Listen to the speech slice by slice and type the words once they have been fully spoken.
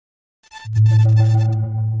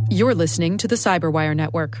You're listening to the Cyberwire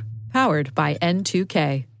Network, powered by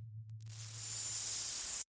N2K.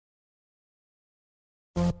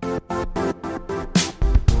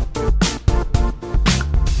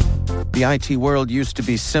 The IT world used to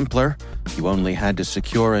be simpler. You only had to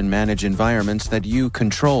secure and manage environments that you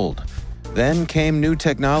controlled. Then came new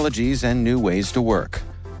technologies and new ways to work.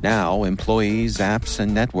 Now, employees, apps,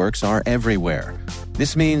 and networks are everywhere.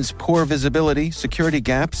 This means poor visibility, security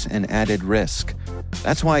gaps, and added risk.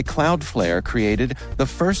 That's why Cloudflare created the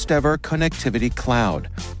first-ever connectivity cloud.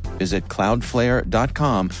 Visit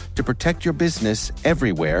cloudflare.com to protect your business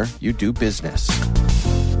everywhere you do business.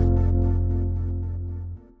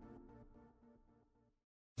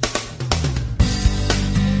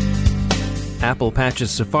 Apple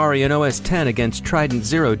patches Safari and OS X against Trident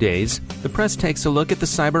 0 days. The press takes a look at the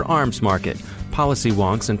cyber arms market. Policy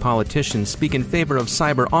wonks and politicians speak in favor of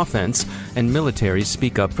cyber offense, and militaries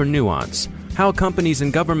speak up for nuance. How companies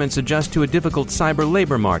and governments adjust to a difficult cyber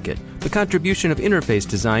labor market. The contribution of interface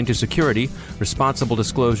design to security, responsible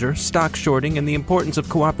disclosure, stock shorting, and the importance of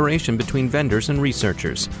cooperation between vendors and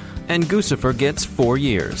researchers. And Guccifer gets 4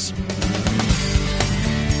 years.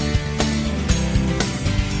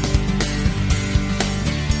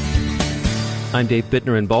 I'm Dave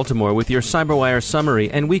Bittner in Baltimore with your CyberWire summary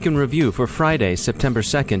and week in review for Friday, September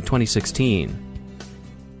 2nd, 2016.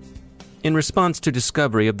 In response to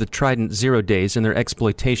discovery of the Trident 0 days and their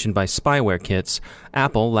exploitation by spyware kits,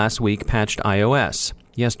 Apple last week patched iOS.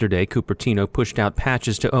 Yesterday, Cupertino pushed out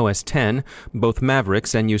patches to OS X, both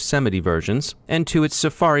Mavericks and Yosemite versions, and to its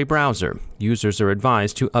Safari browser. Users are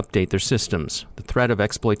advised to update their systems. The threat of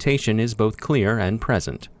exploitation is both clear and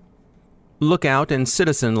present. Lookout and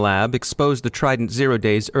Citizen Lab exposed the Trident 0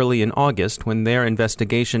 days early in August when their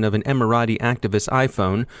investigation of an Emirati activist's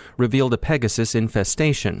iPhone revealed a Pegasus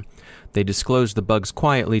infestation. They disclosed the bugs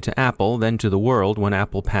quietly to Apple, then to the world when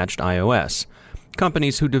Apple patched iOS.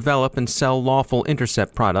 Companies who develop and sell lawful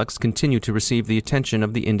intercept products continue to receive the attention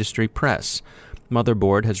of the industry press.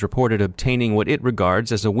 Motherboard has reported obtaining what it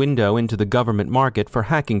regards as a window into the government market for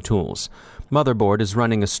hacking tools. Motherboard is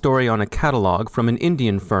running a story on a catalog from an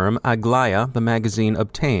Indian firm, Aglaya, the magazine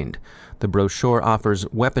obtained. The brochure offers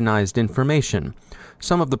weaponized information.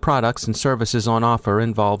 Some of the products and services on offer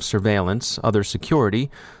involve surveillance, other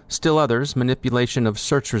security, still others manipulation of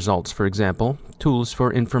search results, for example, tools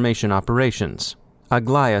for information operations.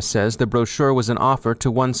 Aglaya says the brochure was an offer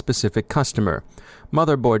to one specific customer.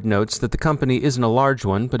 Motherboard notes that the company isn't a large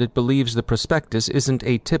one, but it believes the prospectus isn't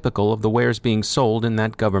atypical of the wares being sold in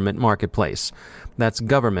that government marketplace. That's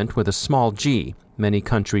government with a small g. Many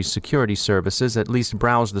countries' security services at least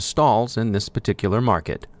browse the stalls in this particular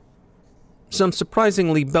market. Some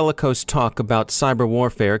surprisingly bellicose talk about cyber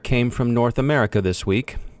warfare came from North America this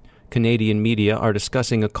week. Canadian media are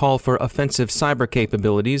discussing a call for offensive cyber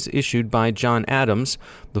capabilities issued by John Adams,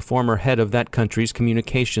 the former head of that country's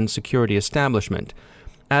communications security establishment.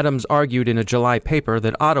 Adams argued in a July paper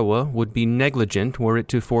that Ottawa would be negligent were it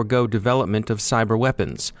to forego development of cyber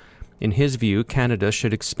weapons. In his view, Canada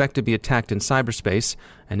should expect to be attacked in cyberspace,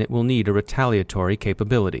 and it will need a retaliatory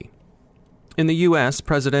capability. In the U.S.,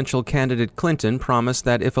 presidential candidate Clinton promised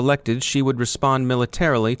that if elected, she would respond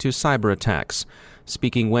militarily to cyber attacks.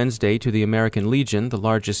 Speaking Wednesday to the American Legion, the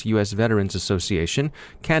largest U.S. veterans association,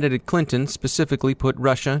 candidate Clinton specifically put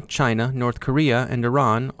Russia, China, North Korea, and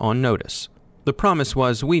Iran on notice. The promise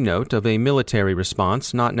was, we note, of a military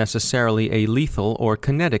response, not necessarily a lethal or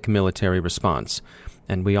kinetic military response.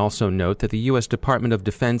 And we also note that the U.S. Department of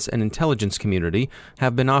Defense and intelligence community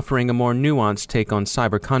have been offering a more nuanced take on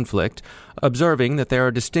cyber conflict, observing that there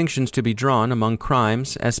are distinctions to be drawn among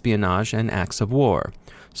crimes, espionage, and acts of war.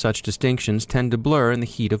 Such distinctions tend to blur in the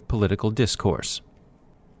heat of political discourse.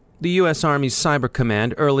 The U.S. Army's Cyber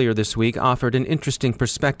Command earlier this week offered an interesting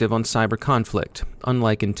perspective on cyber conflict.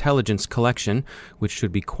 Unlike intelligence collection, which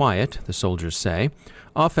should be quiet, the soldiers say,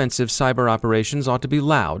 offensive cyber operations ought to be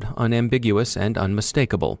loud, unambiguous, and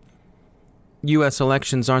unmistakable. U.S.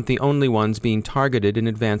 elections aren't the only ones being targeted in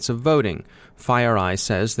advance of voting. FireEye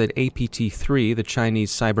says that APT3, the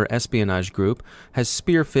Chinese cyber espionage group, has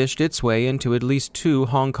spearfished its way into at least 2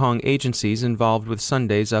 Hong Kong agencies involved with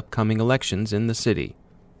Sunday's upcoming elections in the city.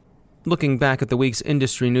 Looking back at the week's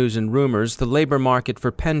industry news and rumors, the labor market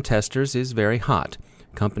for pen testers is very hot.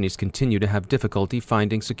 Companies continue to have difficulty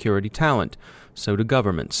finding security talent. So do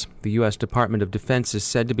governments. The U.S. Department of Defense is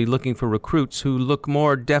said to be looking for recruits who look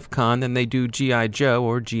more DEF-CON than they do G.I. Joe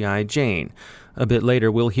or G.I. Jane. A bit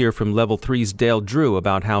later, we'll hear from Level 3's Dale Drew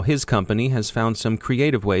about how his company has found some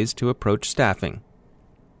creative ways to approach staffing.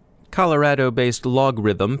 Colorado-based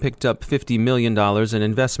LogRhythm picked up $50 million in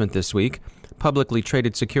investment this week. Publicly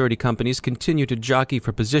traded security companies continue to jockey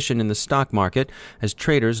for position in the stock market as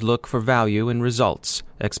traders look for value in results,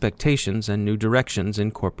 expectations, and new directions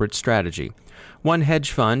in corporate strategy. One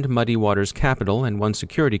hedge fund, Muddy Waters Capital, and one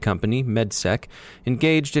security company, MedSec,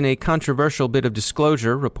 engaged in a controversial bit of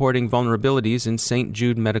disclosure reporting vulnerabilities in St.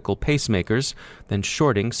 Jude medical pacemakers, then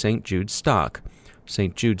shorting St. Jude stock.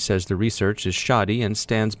 St. Jude says the research is shoddy and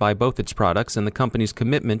stands by both its products and the company's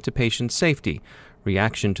commitment to patient safety.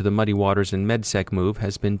 Reaction to the Muddy Waters and MedSec move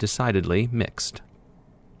has been decidedly mixed.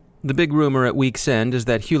 The big rumor at week's end is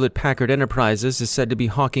that Hewlett-Packard Enterprises is said to be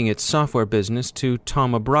hawking its software business to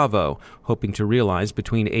Thoma Bravo, hoping to realize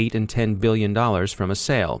between $8 and $10 billion from a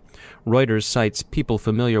sale. Reuters cites people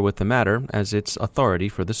familiar with the matter as its authority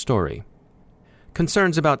for the story.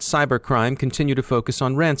 Concerns about cybercrime continue to focus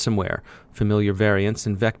on ransomware. Familiar variants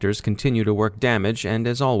and vectors continue to work damage, and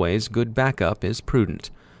as always, good backup is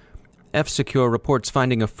prudent. F-Secure reports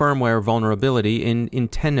finding a firmware vulnerability in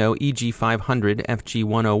Intenno EG500,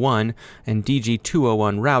 FG101, and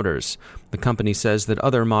DG201 routers. The company says that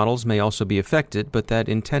other models may also be affected, but that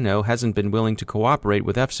Intenno hasn't been willing to cooperate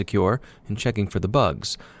with F-Secure in checking for the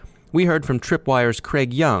bugs. We heard from Tripwire's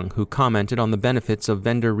Craig Young, who commented on the benefits of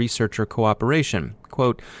vendor-researcher cooperation.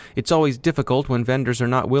 Quote, "It's always difficult when vendors are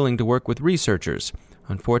not willing to work with researchers.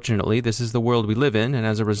 Unfortunately, this is the world we live in, and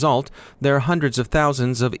as a result, there are hundreds of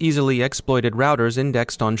thousands of easily exploited routers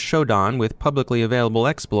indexed on Shodan with publicly available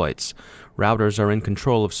exploits. Routers are in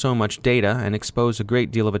control of so much data and expose a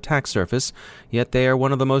great deal of attack surface, yet they are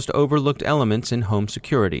one of the most overlooked elements in home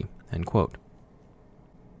security." End quote.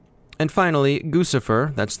 And finally,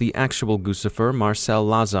 Guccifer, that's the actual Guccifer, Marcel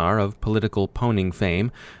Lazar of political pwning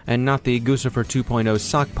fame, and not the Guccifer 2.0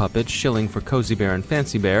 sock puppet shilling for Cozy Bear and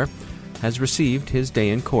Fancy Bear, has received his day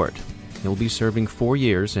in court. He'll be serving 4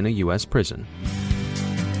 years in a U.S. prison.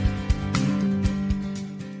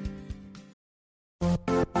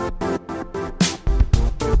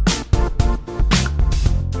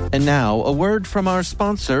 And now, a word from our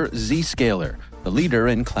sponsor, Zscaler, the leader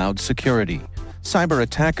in cloud security. Cyber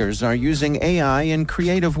attackers are using AI in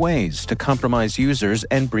creative ways to compromise users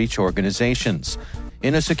and breach organizations.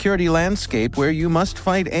 In a security landscape where you must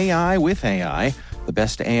fight AI with AI, the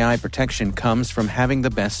best AI protection comes from having the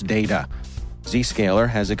best data. Zscaler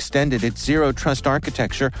has extended its Zero Trust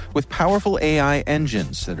architecture with powerful AI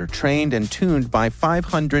engines that are trained and tuned by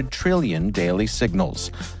 500 trillion daily signals.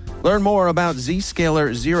 Learn more about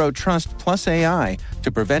Zscaler Zero Trust plus AI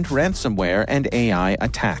to prevent ransomware and AI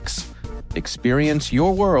attacks. Experience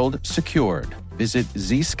your world secured. Visit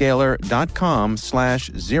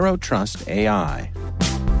zscaler.com/zerotrustai.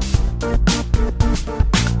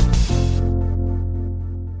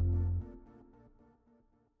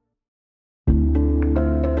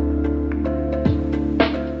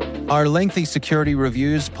 Are lengthy security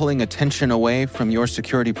reviews pulling attention away from your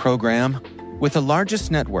security program? With the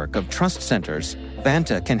largest network of trust centers,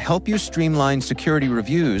 Vanta can help you streamline security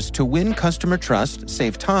reviews to win customer trust,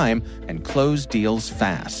 save time, and close deals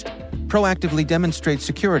fast. Proactively demonstrate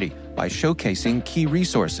security by showcasing key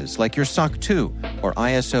resources like your SOC 2 or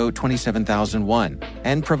ISO 27001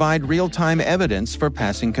 and provide real-time evidence for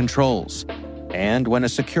passing controls. And when a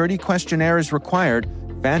security questionnaire is required,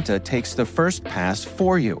 Vanta takes the first pass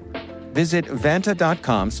for you. Visit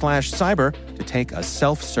vanta.com/cyber to take a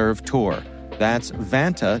self-serve tour. That's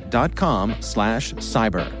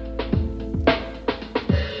vanta.com/cyber.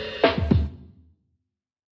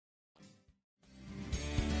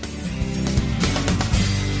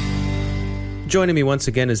 Joining me once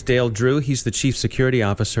again is Dale Drew. He's the Chief Security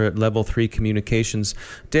Officer at Level 3 Communications.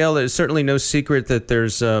 Dale, there's certainly no secret that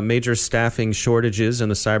there's major staffing shortages in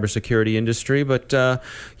the cybersecurity industry, but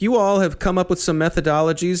you all have come up with some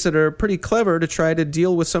methodologies that are pretty clever to try to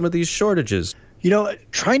deal with some of these shortages. You know,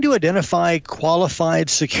 trying to identify qualified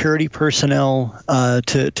security personnel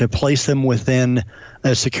to place them within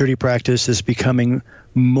a security practice is becoming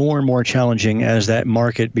more and more challenging as that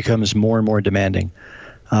market becomes more and more demanding.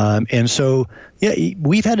 And so, yeah,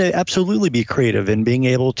 we've had to absolutely be creative in being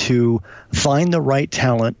able to find the right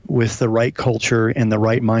talent with the right culture and the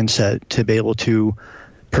right mindset to be able to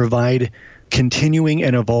provide continuing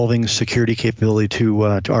and evolving security capability to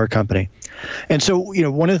our company. And so, you know,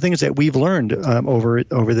 one of the things that we've learned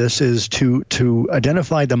over this is to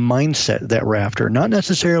identify the mindset that we're after, not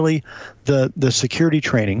necessarily the security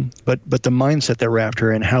training, but the mindset that we're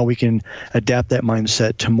after and how we can adapt that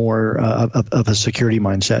mindset to more of a security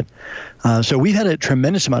mindset. So we've had a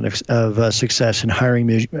tremendous amount of success in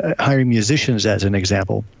hiring musicians, as an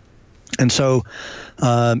example. And so,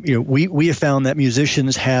 you know, we have found that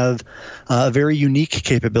musicians have a very unique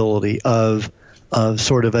capability of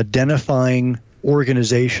sort of identifying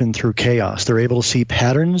organization through chaos. They're able to see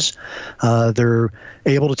patterns. They're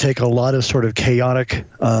able to take a lot of sort of chaotic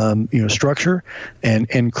structure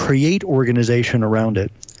and create organization around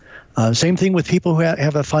it. Same thing with people who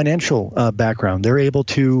have a financial background. They're able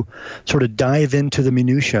to sort of dive into the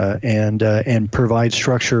minutia and provide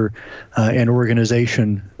structure and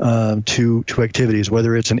organization to activities,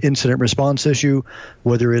 whether it's an incident response issue,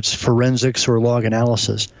 whether it's forensics or log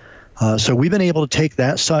analysis. So we've been able to take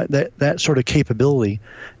that sort of capability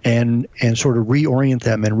and sort of reorient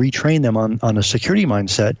them and retrain them on a security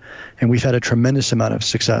mindset, and we've had a tremendous amount of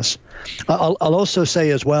success. I'll also say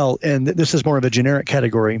as well, and this is more of a generic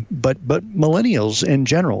category, but millennials in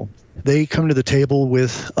general, they come to the table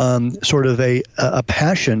with sort of a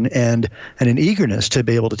passion and an eagerness to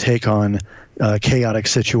be able to take on chaotic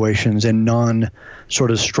situations and sort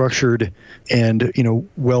of structured and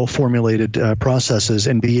well formulated processes,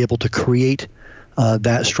 and be able to create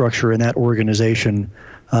that structure and that organization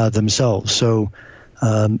themselves. So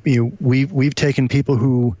we've taken people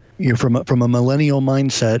who from a millennial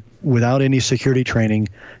mindset without any security training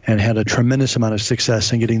and had a tremendous amount of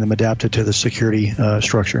success in getting them adapted to the security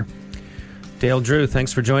structure. Dale Drew,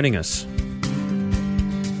 thanks for joining us.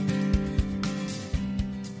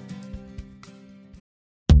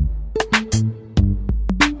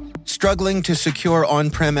 Struggling to secure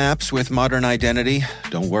on-prem apps with modern identity?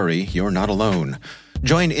 Don't worry, you're not alone.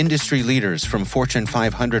 Join industry leaders from Fortune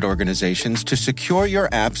 500 organizations to secure your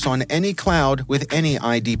apps on any cloud with any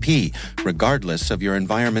IDP, regardless of your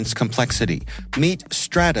environment's complexity. Meet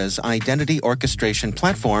Strata's identity orchestration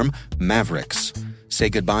platform, Mavericks. Say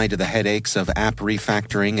goodbye to the headaches of app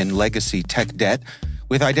refactoring and legacy tech debt.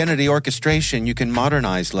 With identity orchestration, you can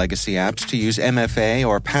modernize legacy apps to use MFA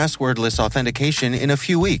or passwordless authentication in a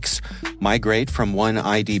few weeks, migrate from one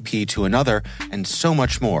IDP to another, and so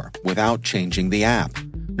much more without changing the app.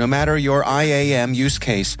 No matter your IAM use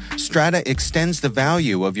case, Strata extends the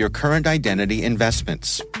value of your current identity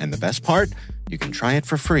investments. And the best part? You can try it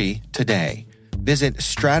for free today. Visit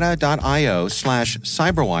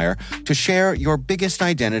strata.io/cyberwire to share your biggest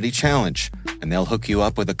identity challenge, and they'll hook you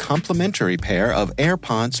up with a complimentary pair of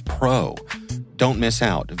AirPods Pro. Don't miss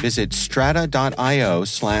out. Visit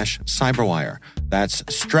strata.io/cyberwire. That's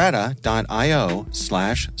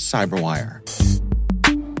strata.io/cyberwire.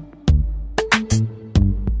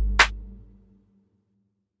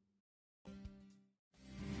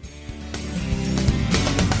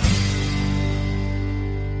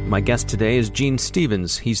 My guest today is Gene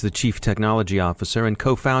Stevens. He's the Chief Technology Officer and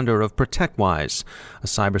co-founder of ProtectWise, a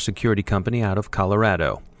cybersecurity company out of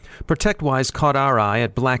Colorado. ProtectWise caught our eye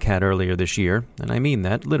at Black Hat earlier this year, and I mean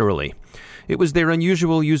that literally. It was their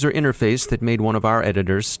unusual user interface that made one of our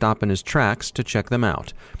editors stop in his tracks to check them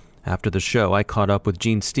out. After the show, I caught up with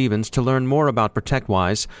Gene Stevens to learn more about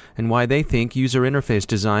ProtectWise and why they think user interface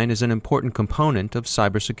design is an important component of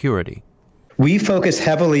cybersecurity. We focus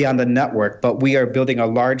heavily on the network, but we are building a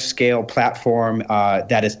large-scale platform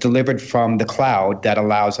that is delivered from the cloud that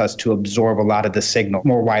allows us to absorb a lot of the signal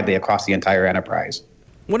more widely across the entire enterprise.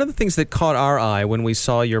 One of the things that caught our eye when we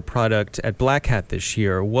saw your product at Black Hat this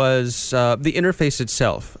year was the interface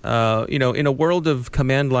itself. In a world of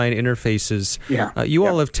command line interfaces, you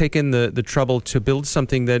all have taken the trouble to build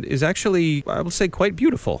something that is actually, I will say, quite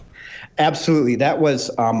beautiful. Absolutely. That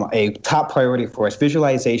was a top priority for us.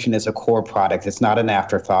 Visualization is a core product. It's not an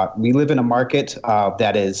afterthought. We live in a market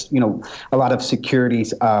that is, a lot of security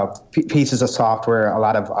pieces of software, a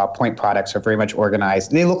lot of point products are very much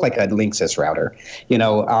organized. They look like a Linksys router,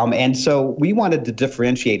 and so we wanted to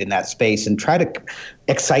differentiate in that space and try to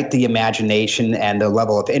excite the imagination and the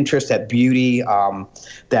level of interest, that beauty,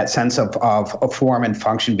 that sense of form and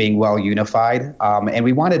function being well unified. And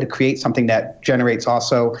we wanted to create something that generates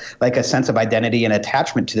also like a sense of identity and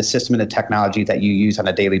attachment to the system and the technology that you use on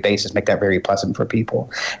a daily basis, make that very pleasant for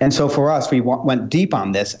people. And so for us, we went deep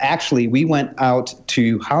on this. Actually, we went out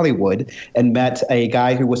to Hollywood and met a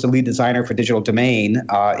guy who was the lead designer for Digital Domain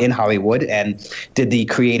in Hollywood and did the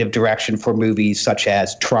creative direction for movies such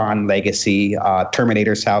as Tron Legacy,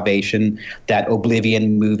 Terminator Salvation, that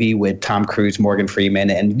Oblivion movie with Tom Cruise, Morgan Freeman,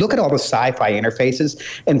 and look at all the sci-fi interfaces.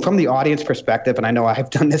 And from the audience perspective, and I know I've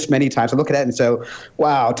done this many times, I look at it and say,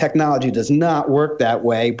 wow, technology does not work that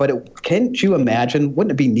way. But can't you imagine,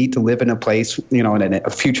 wouldn't it be neat to live in a place, in a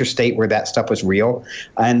future state where that stuff was real?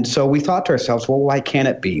 And so we thought to ourselves, well, why can't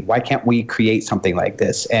it be? Why can't we create something like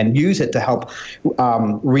this and use it to help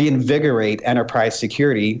reinvigorate enterprise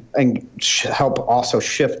security and help also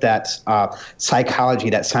shift that psychology,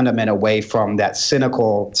 that sentiment away from that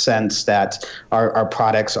cynical sense that our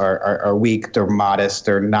products are weak, they're modest,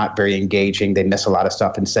 they're not very engaging, they miss a lot of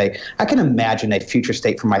stuff, and say, I can imagine a future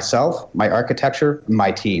state for myself, my architecture,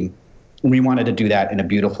 my team. We wanted to do that in a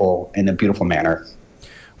beautiful manner.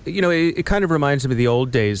 It kind of reminds me of the old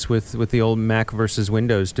days with the old Mac versus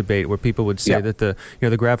Windows debate, where people would say that the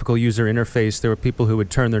graphical user interface, there were people who would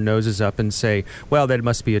turn their noses up and say, well, that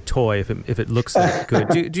must be a toy if it looks that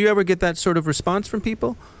good. Do you ever get that sort of response from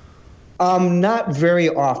people? Not very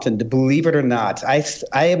often, believe it or not. I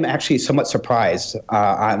am actually somewhat surprised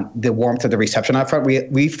on the warmth of the reception up front.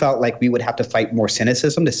 We felt like we would have to fight more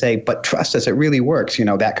cynicism to say, but trust us, it really works,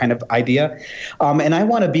 that kind of idea. And I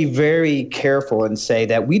want to be very careful and say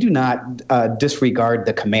that we do not disregard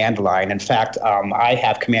the command line. In fact, I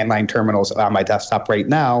have command line terminals on my desktop right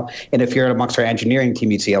now. And if you're amongst our engineering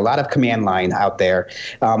team, you'd see a lot of command line out there.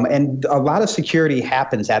 And a lot of security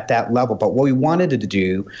happens at that level. But what we wanted to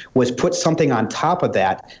do was put something on top of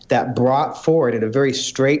that brought forward in a very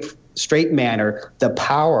straight manner the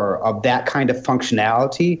power of that kind of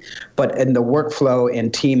functionality, but in the workflow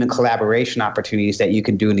and team and collaboration opportunities that you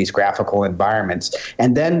can do in these graphical environments.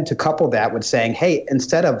 And then to couple that with saying, hey,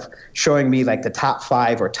 instead of showing me like the top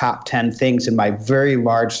 5 or top 10 things in my very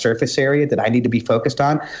large surface area that I need to be focused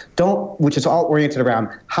on, which is all oriented around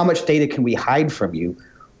how much data can we hide from you,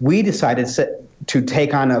 we decided to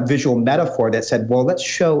take on a visual metaphor that said, well, let's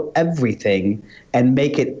show everything and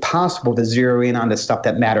make it possible to zero in on the stuff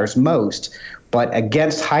that matters most. But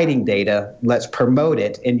against hiding data, let's promote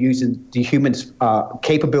it and using the human's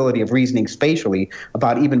capability of reasoning spatially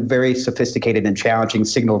about even very sophisticated and challenging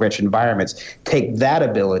signal-rich environments. Take that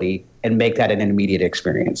ability and make that an immediate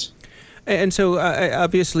experience. And so,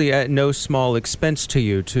 obviously, at no small expense to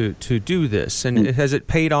you to do this. And has it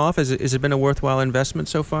paid off? Has it been a worthwhile investment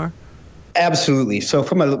so far? Absolutely. So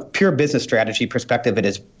from a pure business strategy perspective, it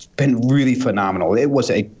has been really phenomenal. It was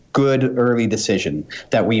a good early decision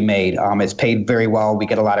that we made. It's paid very well. We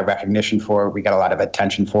get a lot of recognition for it. We get a lot of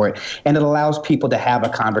attention for it. And it allows people to have a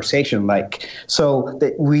conversation so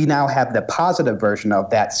that we now have the positive version of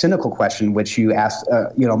that cynical question, which you asked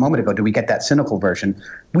a moment ago, do we get that cynical version?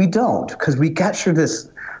 We don't, because we capture this.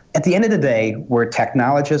 At the end of the day, we're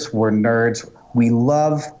technologists, we're nerds. We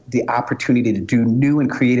love the opportunity to do new and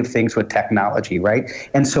creative things with technology, right?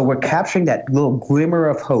 And so we're capturing that little glimmer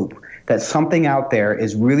of hope that something out there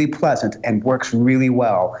is really pleasant and works really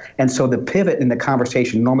well. And so the pivot in the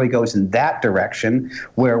conversation normally goes in that direction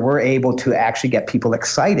where we're able to actually get people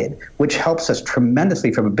excited, which helps us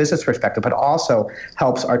tremendously from a business perspective, but also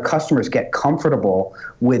helps our customers get comfortable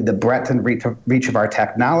with the breadth and reach of our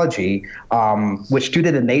technology, which due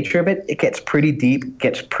to the nature of it, it gets pretty deep,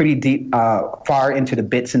 far into the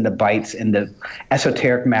bits and the bytes and the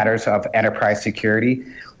esoteric matters of enterprise security.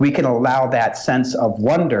 We can allow that sense of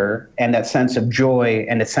wonder and that sense of joy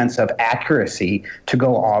and a sense of accuracy to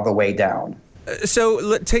go all the way down.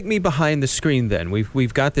 So take me behind the screen then.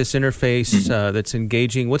 We've got this interface that's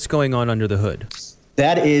engaging. What's going on under the hood?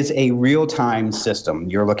 That is a real-time system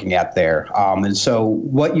you're looking at there. And so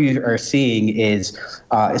what you are seeing is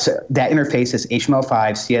that interface is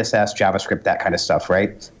HTML5, CSS, JavaScript, that kind of stuff,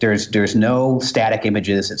 right? There's no static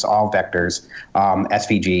images. It's all vectors,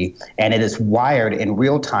 SVG, and it is wired in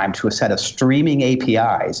real time to a set of streaming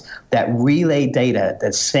APIs that relay data at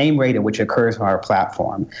the same rate at which occurs on our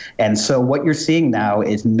platform. And so what you're seeing now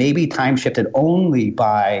is maybe time shifted only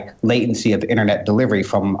by latency of internet delivery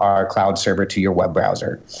from our cloud server to your web browser.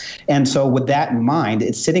 And so with that in mind,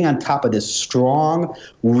 it's sitting on top of this strong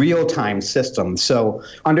real-time system. So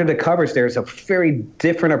under the covers, there's a very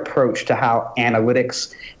different approach to how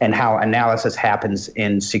analytics and how analysis happens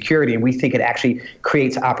in security. And we think it actually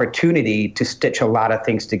creates opportunity to stitch a lot of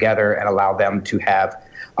things together and allow them to have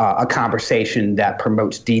a conversation that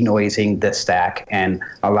promotes denoising the stack and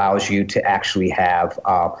allows you to actually have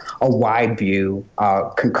a wide view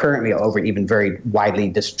concurrently over even very widely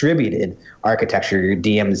distributed architecture, your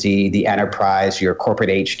DMZ, the enterprise, your corporate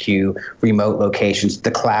HQ, remote locations, the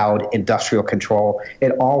cloud, industrial control.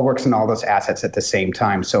 It all works in all those assets at the same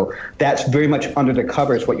time. So that's very much under the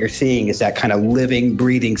covers. What you're seeing is that kind of living,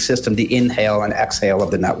 breathing system, the inhale and exhale of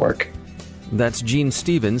the network. That's Gene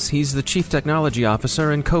Stevens. He's the Chief Technology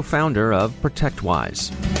Officer and co-founder of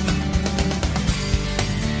ProtectWise.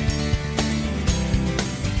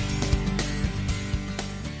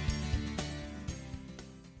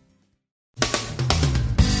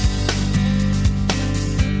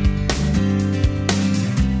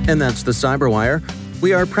 And that's the Cyberwire.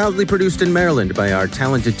 We are proudly produced in Maryland by our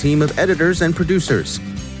talented team of editors and producers.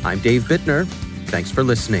 I'm Dave Bittner. Thanks for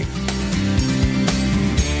listening.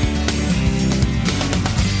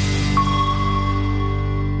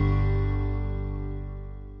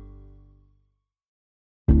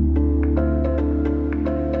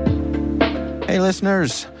 Hey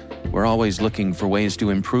listeners, We're always looking for ways to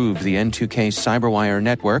improve the N2K CyberWire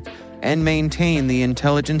network and maintain the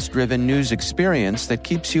intelligence-driven news experience that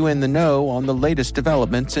keeps you in the know on the latest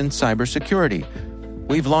developments in cybersecurity.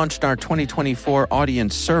 We've launched our 2024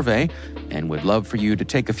 audience survey and would love for you to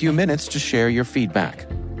take a few minutes to share your feedback.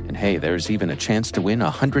 And hey, there's even a chance to win a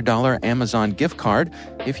 $100 Amazon gift card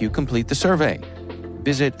if you complete the survey.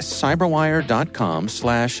 Visit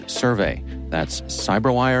cyberwire.com/survey. That's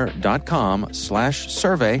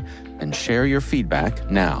cyberwire.com/survey and share your feedback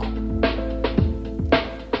now.